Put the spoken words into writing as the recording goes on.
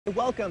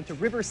Welcome to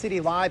River City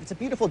Live. It's a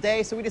beautiful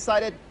day, so we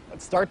decided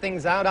let's start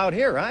things out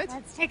here, right?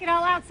 Let's take it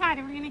all outside,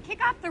 and we're going to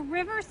kick off the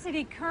River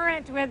City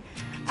Current with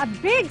a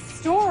big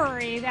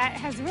story that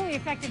has really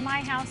affected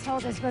my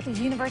household as both a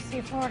University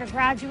of Florida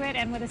graduate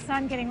and with a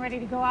son getting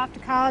ready to go off to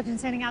college and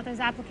sending out those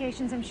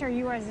applications. I'm sure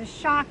you were as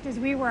shocked as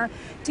we were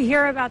to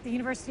hear about the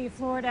University of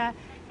Florida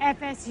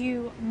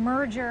FSU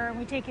merger.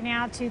 We take it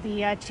now to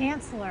the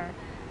Chancellor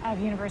of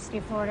University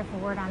of Florida for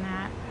word on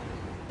that.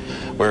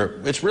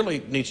 Where it really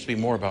needs to be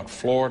more about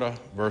Florida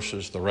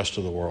versus the rest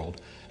of the world,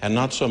 and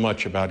not so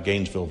much about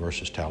Gainesville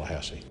versus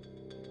Tallahassee.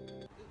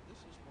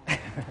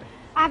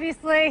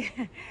 Obviously,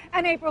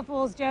 an April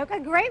Fool's joke, a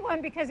great one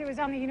because it was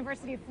on the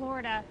University of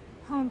Florida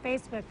home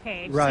Facebook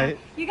page. Right.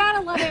 So you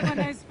gotta love it when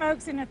those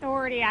folks in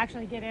authority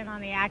actually get in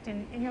on the act,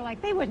 and you're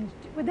like, they wouldn't,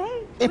 would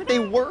they? If they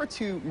were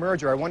to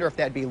merger, I wonder if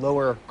that'd be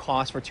lower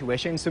cost for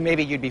tuition, so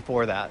maybe you'd be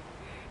for that.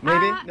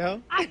 Maybe?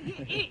 No?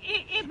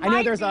 It I know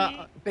might there's be.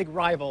 a big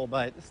rival,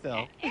 but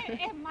still.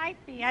 It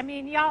might be. I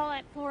mean, y'all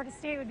at Florida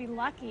State would be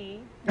lucky.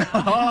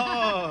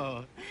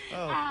 Oh.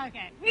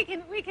 Okay, we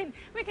can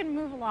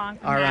move along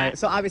from All that. right,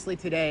 so obviously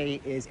today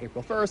is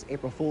April 1st,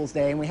 April Fool's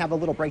Day, and we have a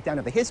little breakdown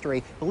of the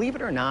history. Believe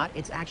it or not,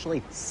 it's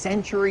actually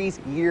centuries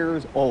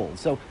years old,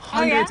 so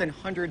hundreds and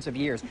hundreds of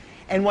years.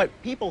 And what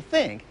people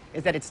think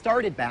is that it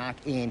started back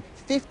in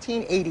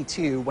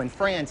 1582 when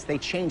France, they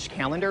changed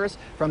calendars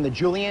from the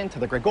Julian to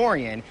the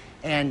Gregorian,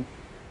 and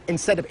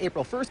instead of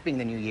April 1st being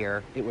the new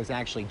year, it was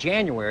actually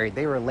January.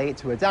 They were late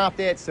to adopt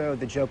it, so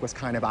the joke was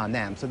kind of on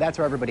them. So that's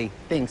where everybody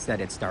thinks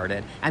that it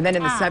started. And then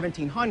in the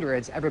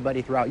 1700s,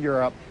 everybody throughout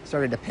Europe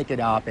started to pick it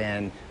up,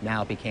 and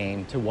now it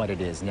became to what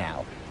it is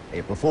now,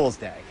 April Fool's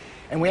Day.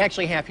 And we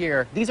actually have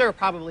here, these are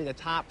probably the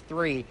top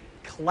 3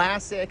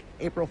 classic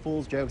April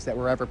Fool's jokes that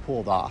were ever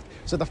pulled off.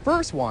 So the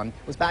first one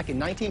was back in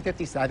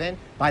 1957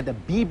 by the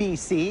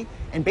BBC,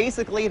 and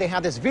basically they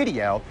have this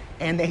video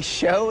and they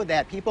show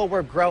that people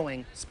were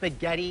growing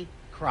spaghetti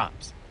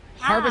crops,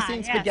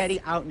 harvesting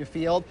spaghetti out in the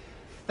field.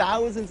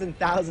 Thousands and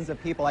thousands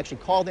of people actually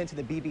called into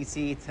the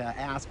BBC to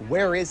ask,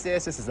 where is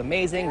this? This is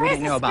amazing. We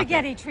didn't know about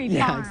spaghetti tree farm?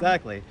 Yeah,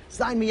 exactly.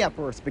 Sign me up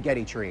for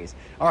spaghetti trees.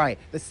 All right,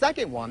 the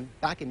second one,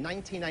 back in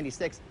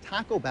 1996,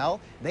 Taco Bell,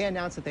 they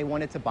announced that they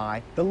wanted to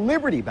buy the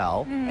Liberty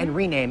Bell and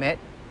rename it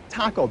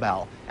Taco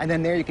Bell. And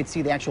then there you could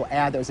see the actual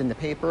ad that was in the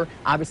paper.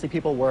 Obviously,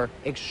 people were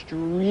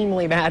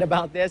extremely mad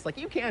about this. Like,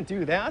 you can't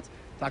do that.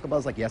 Taco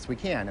Bell's like, yes, we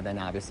can. And then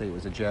obviously it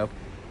was a joke.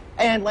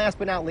 And last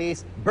but not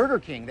least, Burger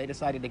King, they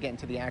decided to get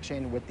into the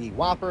action with the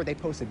Whopper. They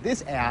posted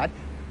this ad,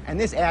 and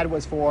this ad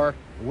was for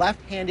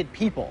left-handed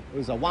people. It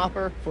was a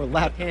Whopper for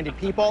left-handed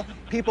people.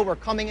 People were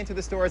coming into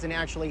the stores and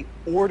actually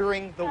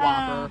ordering the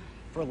Whopper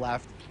for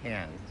left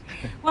hands.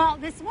 Well,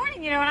 this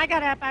morning, when I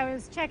got up, I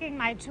was checking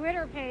my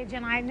Twitter page,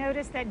 and I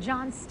noticed that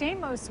John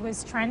Stamos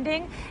was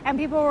trending, and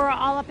people were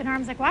all up in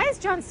arms like, why is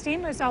John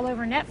Stamos all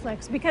over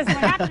Netflix? Because what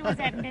happened was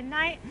at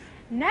midnight,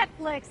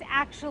 Netflix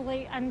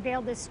actually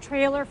unveiled this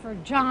trailer for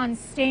John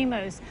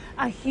Stamos,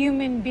 a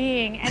human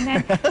being, and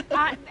then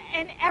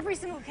in every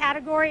single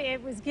category,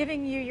 it was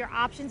giving you your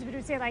options. But it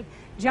would say like,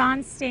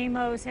 John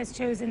Stamos has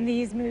chosen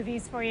these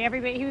movies for you.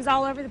 Everybody, he was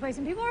all over the place,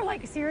 and people were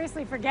like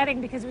seriously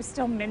forgetting because it was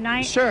still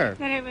midnight. Sure.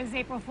 That it was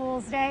April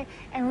Fool's Day,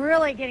 and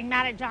really getting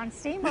mad at John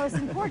Stamos.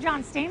 And poor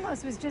John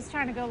Stamos was just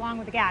trying to go along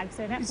with the gag.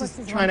 So Netflix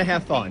is trying to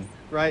have fun,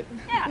 right?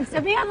 Yeah.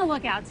 So be on the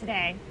lookout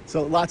today.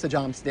 So lots of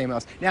John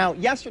Stamos. Now,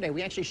 yesterday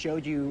we actually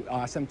showed you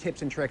some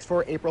tips and tricks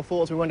for April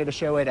Fools. We wanted to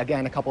show it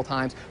again a couple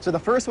times. So the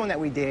first one that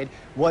we did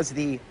was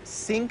the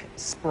sink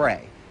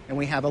spray, and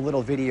we have a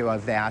little video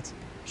of that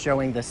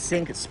showing the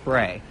sink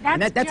spray.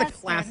 That's a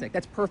classic.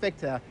 That's perfect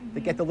to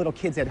get the little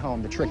kids at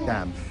home to trick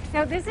them.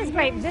 So this is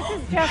great. This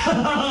is Justin.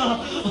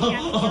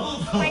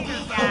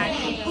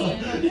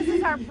 This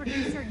is our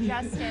producer,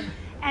 Justin.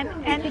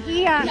 And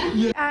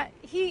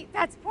he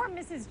that's poor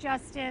Mrs.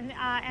 Justin,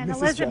 and Mrs.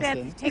 Elizabeth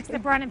Justin takes the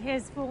brunt of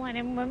his fooling,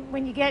 and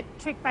when you get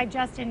tricked by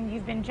Justin,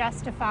 you've been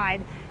justified.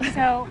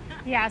 So,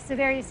 yeah, so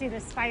there you see the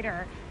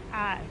spider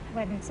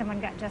when someone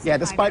got justified. Yeah,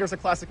 the spider's a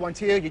classic one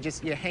too.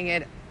 You hang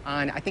it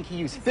on, I think he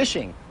used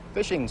fishing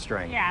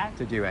string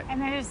to do it.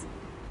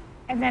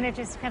 And then it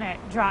just kind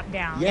of dropped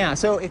down. Yeah,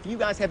 so if you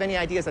guys have any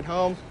ideas at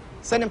home,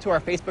 send them to our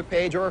Facebook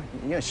page or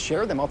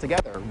share them all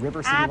together.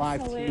 River City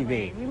Live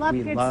TV. We love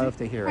love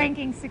to hear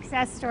pranking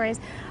success stories.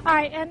 All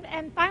right,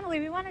 and finally,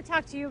 we want to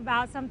talk to you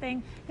about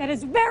something that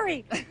is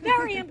very,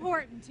 very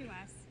important to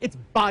us. It's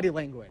body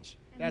language.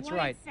 And that's what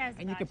right. it says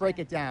And you about can break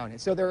it down.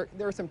 So there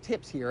are some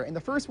tips here. And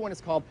the first one is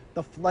called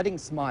the flooding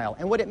smile.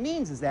 And what it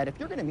means is that if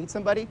you're going to meet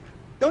somebody,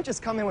 don't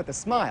just come in with a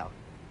smile.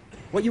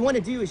 What you want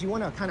to do is you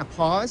want to kind of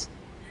pause,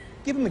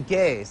 give them a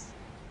gaze,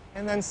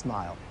 and then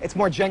smile. It's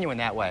more genuine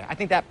that way. I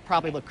think that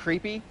probably looked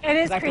creepy. It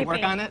is I have creepy. to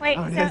work on it? Wait,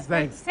 oh, it is,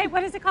 thanks. Say,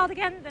 what is it called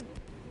again?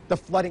 The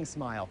flooding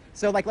smile.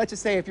 So like, let's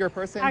just say if you're a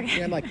person,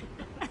 Okay. I'm like,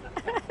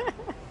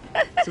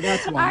 so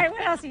that's one. All right,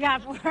 what else you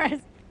got for us?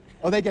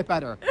 Oh, they get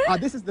better.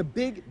 This is the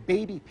big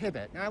baby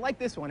pivot. Now, I like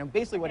this one, and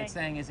basically what it's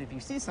saying is if you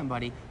see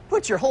somebody,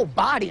 put your whole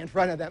body in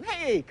front of them.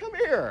 Hey, come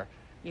here.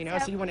 So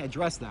you want to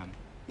address them.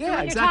 Yeah, when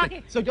you're exactly.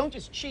 talking- So don't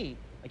just cheat.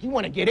 Like you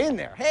want to get in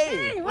there.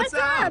 Hey, what's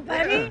up,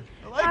 buddy? Yeah,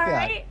 I like All that.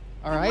 right.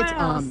 All right. What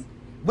else?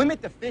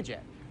 Limit the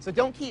fidget. So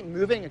don't keep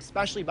moving,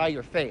 especially by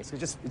your face. It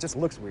just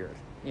looks weird,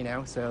 you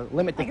know. So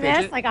limit the Like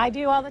fidget. this, like I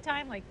do all the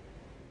time, like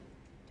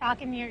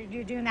talking,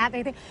 you're doing that.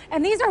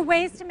 And these are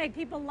ways to make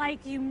people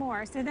like you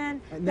more. So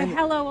then, And then-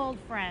 hello, old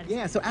friend.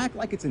 Yeah. So act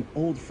like it's an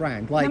old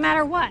friend. Like, No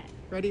matter what.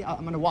 ready?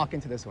 I'm gonna walk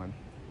into this one.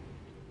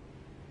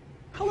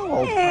 Hello,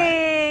 old friend.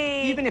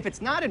 Hey. Even if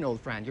it's not an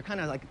old friend, you're kind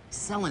of like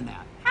selling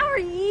that. How are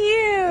It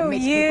you?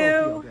 makes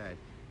people feel good.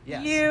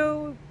 Yes.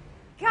 You.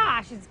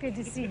 Gosh, it's good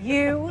to see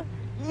you.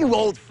 You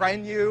old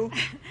friend, you.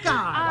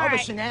 God, all the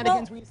right.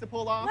 shenanigans Well, we used to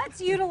pull off. Let's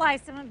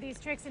utilize some of these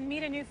tricks and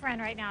meet a new friend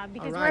right now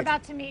because All we're right.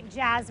 about to meet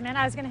Jasmine.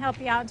 I was going to help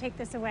you out and take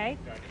this away.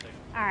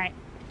 All right.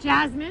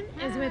 Jasmine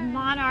is with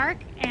Monarch,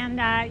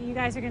 and you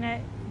guys are going to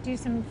do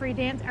some free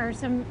dance or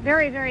some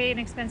very, very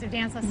inexpensive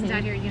dance lessons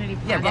out here at Unity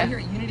Plaza. Yeah, right here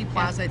at Unity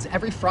Plaza. It's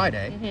every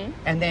Friday.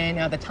 And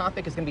then the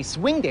topic is going to be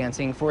swing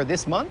dancing for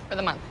this month. For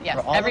the month, yes.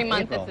 For all Every of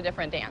month April. it's a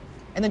different dance.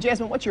 And then,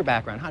 Jasmine, what's your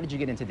background? How did you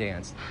get into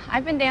dance?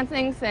 I've been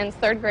dancing since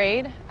 3rd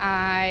grade.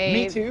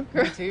 Me too.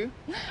 Me too.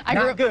 I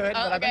Not grew up- good,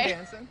 oh, but I've been okay.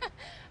 dancing.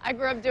 I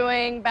grew up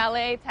doing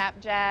ballet, tap,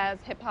 jazz,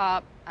 hip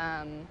hop.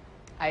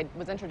 I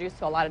was introduced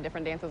to a lot of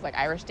different dances like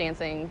Irish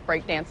dancing,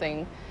 break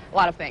dancing, a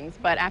lot of things.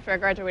 But after I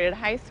graduated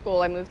high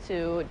school, I moved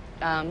to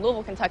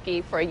Louisville,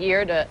 Kentucky for a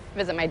year to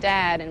visit my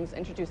dad and was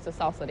introduced to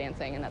salsa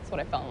dancing, and that's what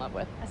I fell in love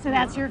with. So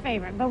that's your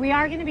favorite. But we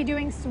are going to be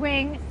doing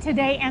swing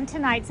today and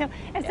tonight. So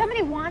if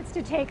somebody wants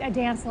to take a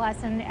dance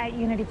lesson at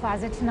Unity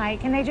Plaza tonight,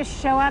 can they just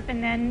show up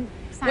and then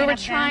sign We were up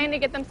trying to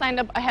get them signed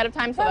up ahead of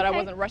time so that I Okay.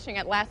 wasn't rushing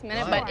at last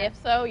minute, Sure. but if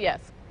so, yes,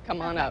 come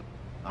on up.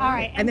 All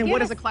right. And then give what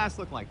does us- a class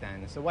look like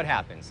then? So what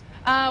happens?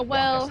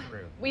 Well, us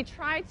through. we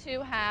try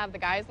to have the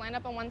guys line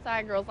up on one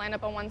side, girls line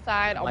up on one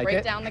side. I'll Like break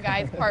it. down the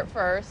guys' part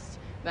first,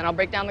 then I'll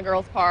break down the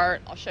girls'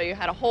 part. I'll show you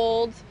how to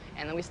hold,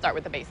 and then we start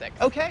with the basics.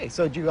 Okay,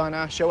 so do you want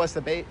to show us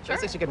the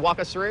basics? You could walk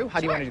us through?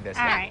 How do you Sure. want to do this?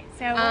 All right.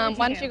 So what would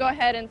Why don't do? you go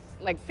ahead and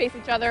like face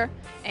each other,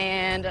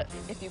 and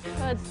if you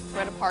could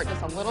spread apart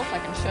just a little so I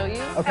can show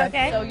you. Okay.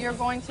 Okay. So you're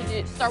going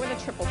to start with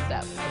a triple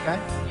step. Okay.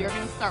 You're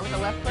going to start with the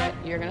left foot.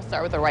 You're going to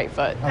start with the right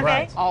foot. All Okay.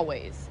 right.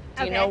 Always.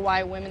 Do you Okay. know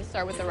why women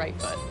start with the right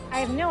foot? I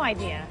have no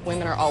idea.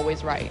 Women are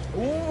always right.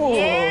 Ooh.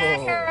 Yeah,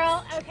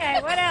 girl. Okay,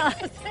 what else?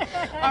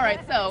 All right,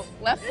 so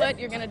left foot,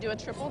 you're going to do a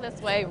triple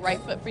this way, right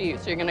foot for you.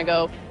 So you're going to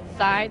go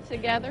side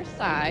together,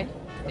 side,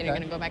 then you're Okay.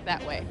 going to go back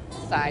that way.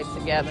 Side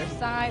together,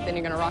 side, then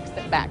you're going to rock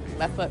step back.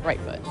 Left foot, right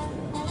foot.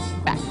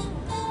 Back.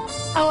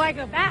 Oh, I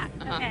go back.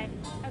 Uh-huh. Okay.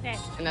 Okay.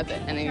 And that's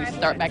it. And then you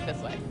start back this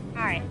way.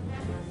 All right.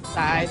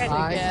 Side,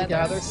 Side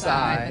together,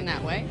 side. And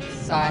that way.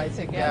 Side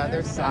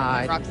together,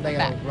 side. Rock step They go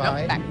back. right.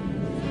 Nope, back.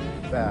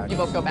 Back. You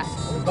both go back.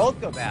 We both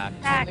go back.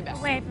 Back, back.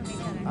 away from each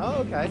other. Oh,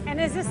 okay. And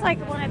is this like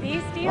one of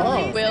these deals?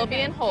 Oh. Will be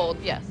in hold,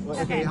 yes. Well,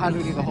 Okay. How do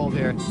we do the hold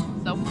here?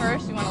 So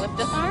first, you want to lift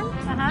this arm.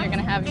 Uh-huh. You're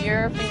going to have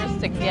your fingers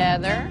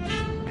together.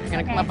 You're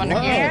going to come up under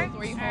Whoa. here.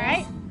 Where you All hold.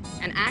 right.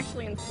 And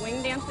actually, in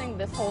swing dancing,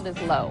 this hold is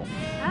low.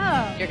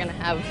 Oh. You're going to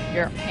have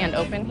your hand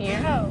open here.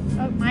 Oh,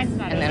 mine's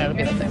not And then open.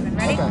 it'll be Yours this is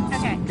way. open. Ready?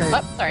 Okay. Okay.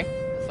 Oh, sorry.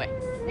 This way.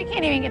 We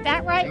can't even get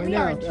that right. We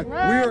are in trouble.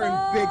 We're in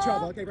big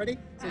trouble. Okay, ready?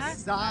 So Uh-huh.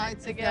 side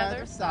Together,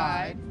 together,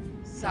 side.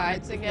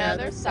 Side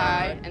together,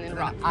 side, and then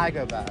rock. I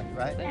go back,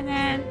 right? And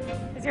then,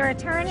 is there a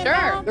turn Sure.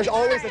 involved? There's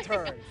always a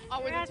turn.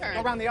 Always a turn.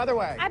 Go around the other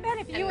way. I bet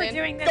if you And were then-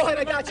 doing this, Go ahead,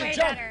 I it would got look you. way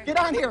Jump. better. Get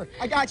on here.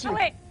 I got you. Oh,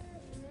 wait.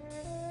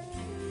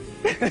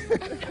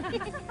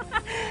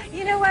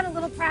 You know what? A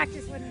little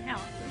practice wouldn't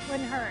help.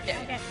 Wouldn't hurt. Yeah.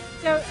 Okay.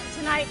 So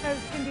tonight, folks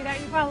can do that.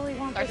 You probably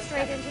won't go Start to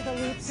straight step. into the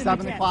loops. and the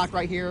 7 dips. o'clock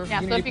right here. Yeah,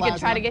 so Unity if you could try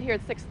Plaza. to get here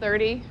at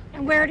 6:30.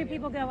 And where do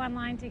people go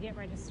online to get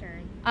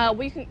registered?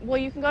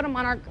 You can go to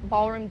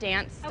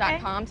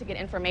monarchballroomdance.com to get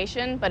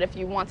information, but if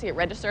you want to get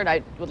registered,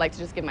 I would like to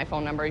just give my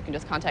phone number. You can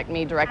just contact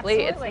me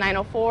directly. Absolutely. It's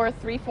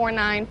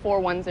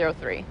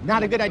 904-349-4103.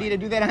 Not a good idea to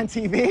do that on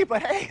TV,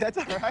 but hey, that's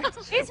all right.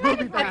 She's We'll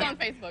ready be for It's you. on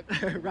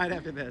Facebook. right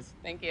after this.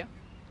 Thank you.